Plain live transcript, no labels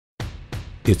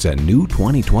It's a new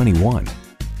 2021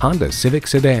 Honda Civic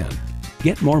sedan.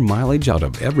 Get more mileage out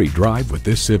of every drive with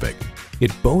this Civic.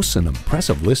 It boasts an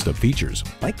impressive list of features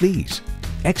like these: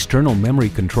 external memory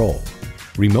control,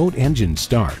 remote engine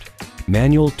start,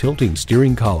 manual tilting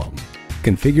steering column,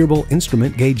 configurable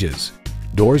instrument gauges,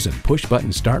 doors and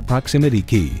push-button start proximity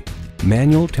key,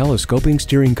 manual telescoping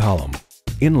steering column,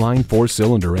 inline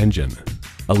 4-cylinder engine,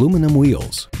 aluminum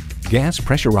wheels, gas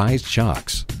pressurized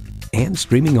shocks, and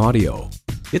streaming audio.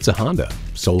 It's a Honda,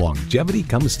 so longevity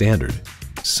comes standard.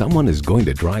 Someone is going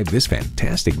to drive this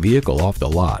fantastic vehicle off the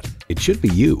lot. It should be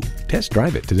you. Test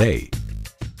drive it today.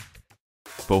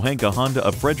 Pohanka Honda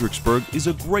of Fredericksburg is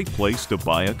a great place to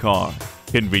buy a car.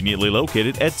 Conveniently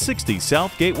located at 60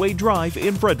 South Gateway Drive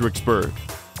in Fredericksburg.